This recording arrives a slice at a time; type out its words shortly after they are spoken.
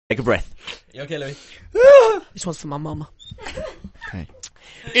Take a breath. You okay, Louis? This one's for my mama. Okay.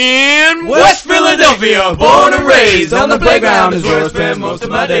 In West Philadelphia, born and raised, on the playground is where I spend most of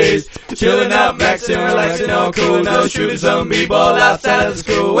my days. Chilling out, maxing, relaxing, all cool, no shooting some b-ball outside of the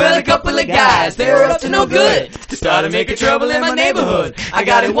school. Well, a couple of guys, they were up to no good. They started making trouble in my neighborhood. I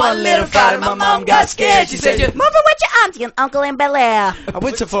got in one little fight and my mom got scared. She said, "You're Mother with your auntie and uncle in Bel Air." I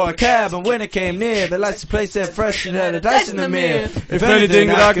whistled for a cab, and when it came near, the lights placed there fresh and had a dice in the mirror. If anything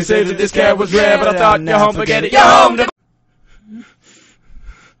that I can say that this cab was rare, but I thought, you're home, forget it, you're home.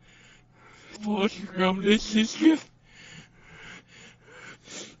 Waarom is dit weer?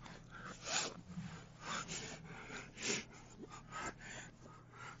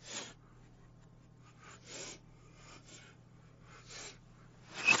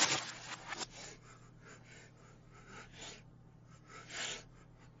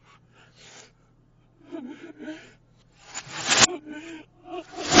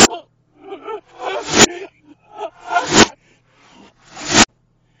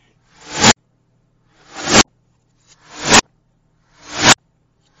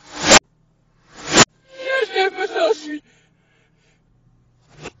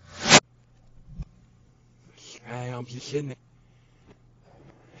 I'm beginning.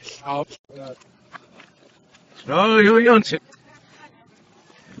 Stop. Slow your jongen. Slow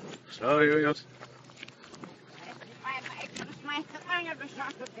your jongen.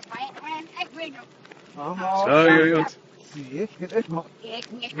 Slow your jongen.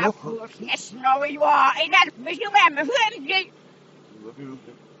 Ik niet afvoer, snel in waar, en dat is je wel mijn vriendje.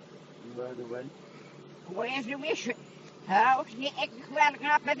 Hoe is de wisje? Hou, ik wel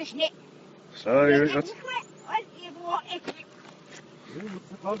knap met de snik. Slow your jongen.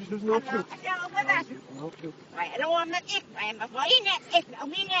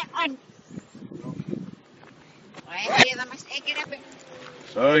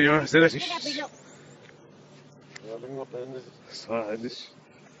 Zo jongens, dit is zo, dit is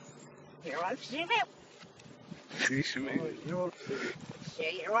vies mee. Jood.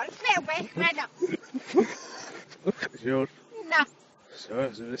 Zo,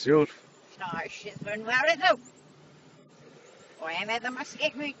 dit is Jood. Nou, shit, ben waar het ook. Hoor je met de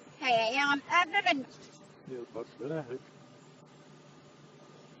masker nu? Hey, aan anderen.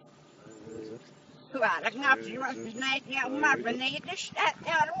 Waar ik nou zie was besnijd, ja, maar beneden de stad,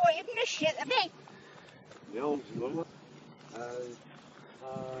 ja, dan hoor je de shit erbij. Ja, ons wel.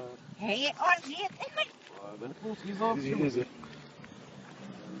 Hey, oh, zie je het? Hier is het.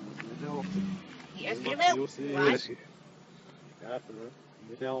 Hier is de wil. Wat? Ja,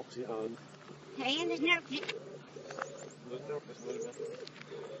 met de helft aan. Hey, en de snurkje.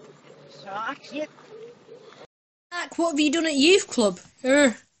 Zo, ik zie het. What have you done at youth club?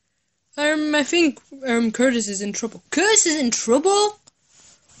 I think Curtis is in trouble. Curtis is in trouble?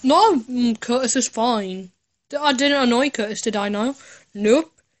 No, Curtis is fine. I didn't annoy Curtis, did I now?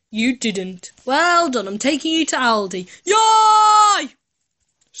 Nope, you didn't. Well done, I'm taking you to Aldi. Yay!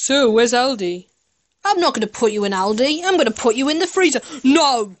 So, where's Aldi? I'm not going to put you in Aldi. I'm going to put you in the freezer.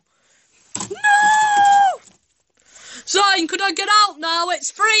 No! No! Zane, could I get out now?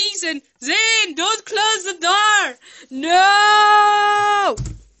 It's freezing. Zane, don't close the door. No!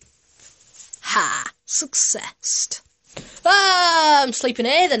 Ha! Success. I'm sleeping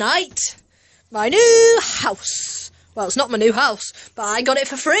here the night. My new house. Well, it's not my new house, but I got it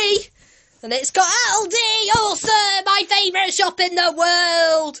for free. And it's got Aldi, also my favourite shop in the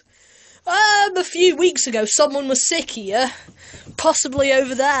world. A few weeks ago, someone was sick here. Possibly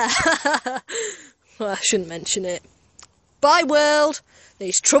over there. Well, I shouldn't mention it. Bye, world.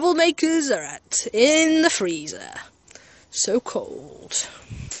 These troublemakers are in the freezer. So cold.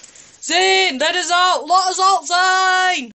 Zane, let us out! Let us out, Zane!